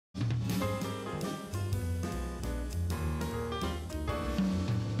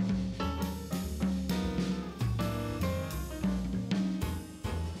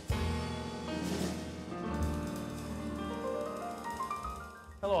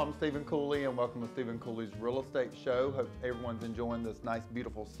Hello, I'm Stephen Cooley and welcome to Stephen Cooley's Real Estate Show. Hope everyone's enjoying this nice,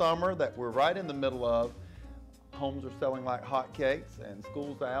 beautiful summer that we're right in the middle of. Homes are selling like hotcakes and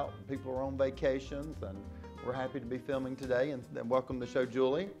school's out and people are on vacations, and we're happy to be filming today. And welcome to the show,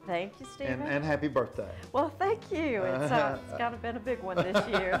 Julie. Thank you, Stephen. And happy birthday. Well, thank you. It's kind of been a big one this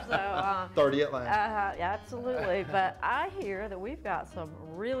year. So 30 at last. Absolutely. But I hear that we've got some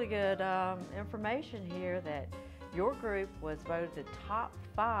really good information here that your group was voted the top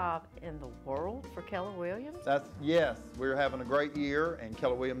 5 in the world for Keller Williams. Yes, we're having a great year, and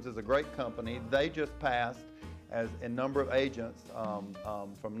Keller Williams is a great company. They just passed as in number of agents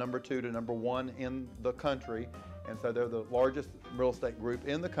from number 2 to number 1 in the country, and so they're the largest real estate group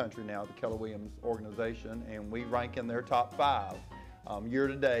in the country now, the Keller Williams organization, and we rank in their top 5 year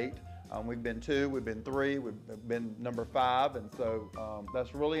to date. We've been 2, we've been 3, we've been number 5, and so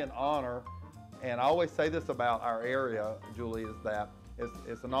that's really an honor. And I always say this about our area, Julie, is that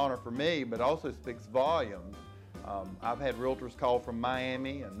it's an honor for me, but also speaks volumes. I've had realtors call from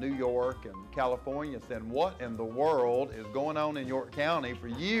Miami and New York and California saying, what in the world is going on in York County for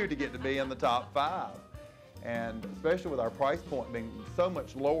you to get to be in the top 5? And especially with our price point being so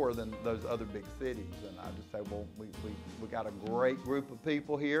much lower than those other big cities. And I just say, well, we got a great group of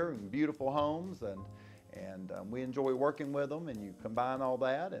people here and beautiful homes, and we enjoy working with them, and you combine all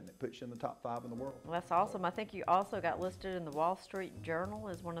that and it puts you in the top 5 in the world. Well, that's awesome. I think you also got listed in the Wall Street Journal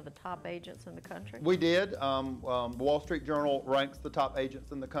as one of the top agents in the country. We did. The Wall Street Journal ranks the top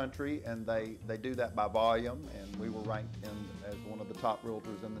agents in the country, and they do that by volume, and we were ranked as one of the top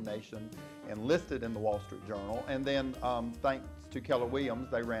realtors in the nation and listed in the Wall Street Journal. And then thanks to Keller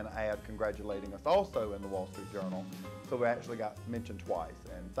Williams, they ran an ad congratulating us also in the Wall Street Journal. So we actually got mentioned twice,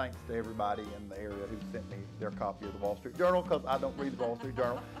 and thanks to everybody in the area who sent me their copy of the Wall Street Journal, because I don't read the Wall Street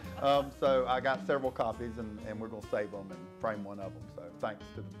Journal. So I got several copies, and we're going to save them and frame one of them. So thanks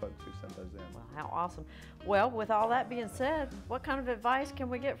to the folks who sent those in. Well, how awesome. Well, with all that being said, what kind of advice can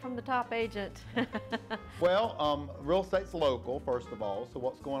we get from the top agent? Well, real estate's local, first of all, so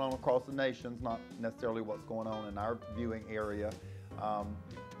what's going on across the nation is not necessarily what's going on in our viewing area.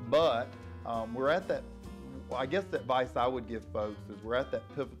 But we're at that. Well, I guess the advice I would give folks is we're at that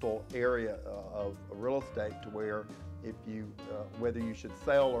pivotal area of real estate to where if you, whether you should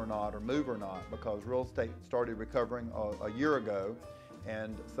sell or not or move or not, because real estate started recovering a year ago,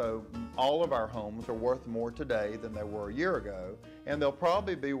 and so all of our homes are worth more today than they were a year ago, and they'll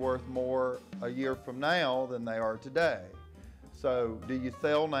probably be worth more a year from now than they are today. So do you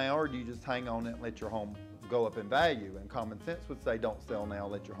sell now, or do you just hang on it and let your home go up in value? And common sense would say don't sell now,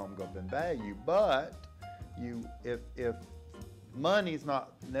 let your home go up in value. But if money's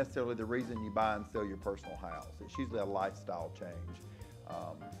not necessarily the reason you buy and sell your personal house, it's usually a lifestyle change.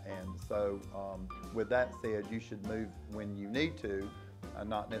 And so with that said, you should move when you need to,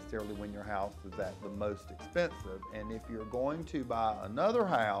 not necessarily when your house is at the most expensive. And if you're going to buy another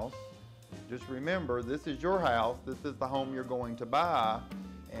house, just remember, this is your house, this is the home you're going to buy.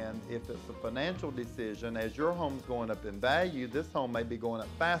 And if it's a financial decision, as your home's going up in value, this home may be going up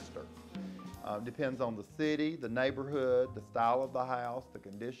faster. Depends on the city, the neighborhood, the style of the house, the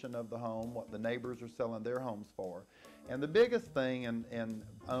condition of the home, what the neighbors are selling their homes for. And the biggest thing in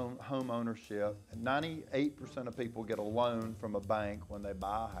home ownership, 98% of people get a loan from a bank when they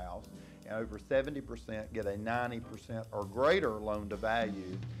buy a house, and over 70% get a 90% or greater loan to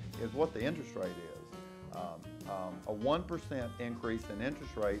value, is what the interest rate is. A 1% increase in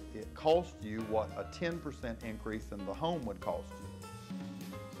interest rate, it costs you what a 10% increase in the home would cost you.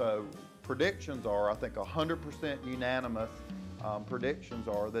 So predictions are, I think 100% unanimous predictions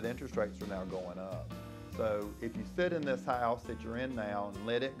are that interest rates are now going up. So if you sit in this house that you're in now and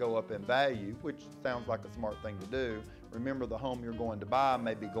let it go up in value, which sounds like a smart thing to do, remember the home you're going to buy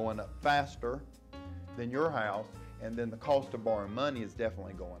may be going up faster than your house, and then the cost of borrowing money is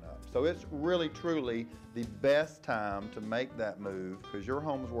definitely going up. So it's really, truly the best time to make that move, because your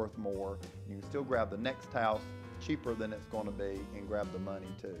home's worth more. You can still grab the next house cheaper than it's going to be and grab the money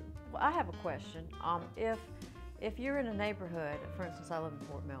too. Well, I have a question. If you're in a neighborhood, for instance, I live in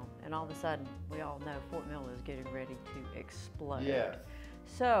Fort Mill, and all of a sudden, we all know Fort Mill is getting ready to explode. Yes.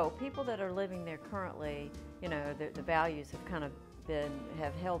 So people that are living there currently, you know, the values have kind of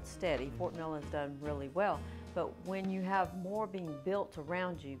have held steady. Fort Mill has done really well. But when you have more being built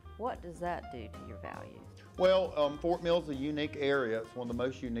around you, what does that do to your values? Well, Fort Mill's a unique area. It's one of the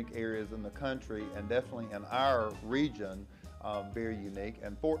most unique areas in the country, and definitely in our region, very unique.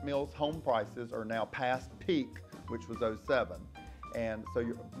 And Fort Mill's home prices are now past peak, which was '07. And so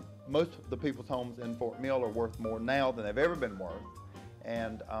most of the people's homes in Fort Mill are worth more now than they've ever been worth.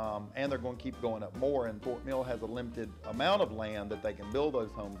 and they're going to keep going up more. And Fort Mill has a limited amount of land that they can build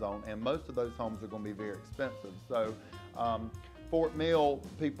those homes on, and most of those homes are going to be very expensive. So Fort Mill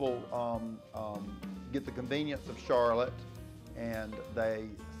people get the convenience of Charlotte, and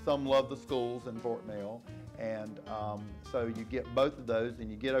some love the schools in Fort Mill, and so you get both of those,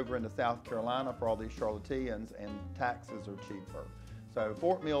 and you get over into South Carolina for all these Charlotteans, and taxes are cheaper. So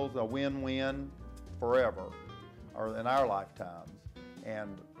Fort Mill's a win-win forever, or in our lifetimes.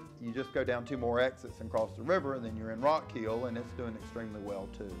 And you just go down 2 more exits and cross the river, and then you're in Rock Hill, and it's doing extremely well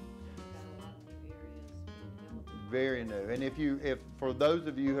too. Very new. And if for those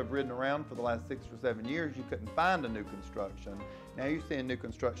of you who have ridden around for the last 6 or 7 years, you couldn't find a new construction, now you're seeing new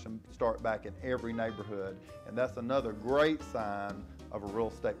construction start back in every neighborhood, and that's another great sign of a real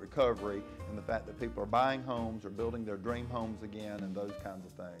estate recovery, and the fact that people are buying homes or building their dream homes again and those kinds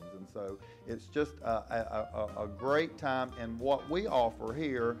of things. And so it's just a great time, and what we offer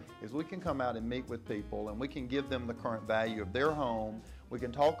here is we can come out and meet with people, and we can give them the current value of their home. We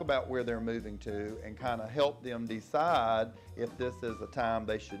can talk about where they're moving to and kind of help them decide if this is a time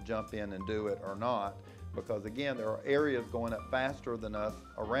they should jump in and do it or not. Because again, there are areas going up faster than us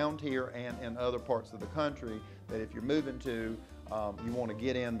around here and in other parts of the country that if you're moving to, you want to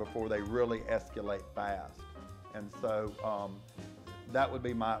get in before they really escalate fast. And so that would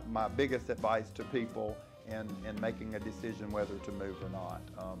be my biggest advice to people in making a decision whether to move or not.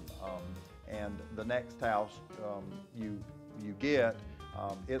 And the next house you get,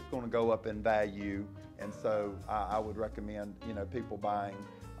 it's going to go up in value, and so I would recommend people buying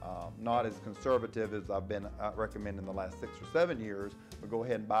not as conservative as I've been recommending the last 6 or 7 years, but go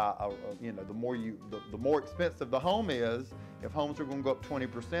ahead and buy. The more expensive the home is. If homes are going to go up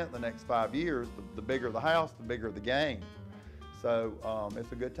 20% in the next 5 years, the bigger the house, the bigger the gain. So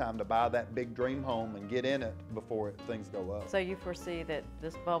it's a good time to buy that big dream home and get in it before things go up. So you foresee that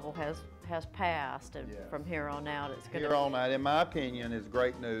this bubble has passed, and from here on out it's going to Here on out, in my opinion, is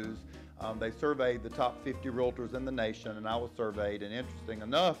great news. They surveyed the top 50 realtors in the nation, and I was surveyed, and interesting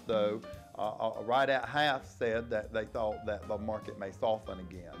enough though, right at half said that they thought that the market may soften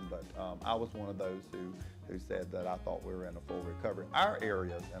again, but I was one of those who said that I thought we were in a full recovery. Our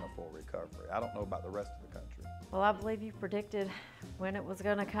area's in a full recovery. I don't know about the rest of the country. Well, I believe you predicted when it was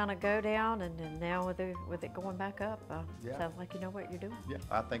going to kind of go down, and now with it going back up, sounds like you know what you're doing. Yeah,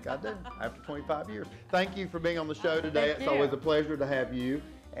 I think I do, after 25 years. Thank you for being on the show today. Thank It's you. always a pleasure to have you.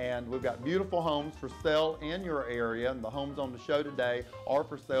 And we've got beautiful homes for sale in your area, and the homes on the show today are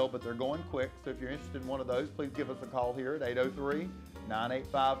for sale, but they're going quick. So if you're interested in one of those, please give us a call here at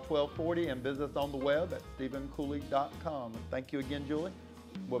 803-985-1240 and visit us on the web at stephencooley.com. Thank you again, Julie.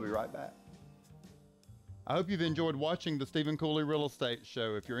 We'll be right back. I hope you've enjoyed watching the Stephen Cooley Real Estate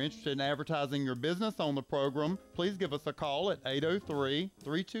Show. If you're interested in advertising your business on the program, please give us a call at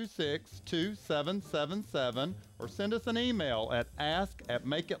 803-326-2777 or send us an email at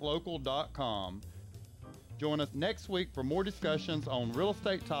ask@makeitlocal.com. Join us next week for more discussions on real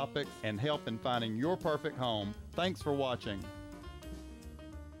estate topics and help in finding your perfect home. Thanks for watching.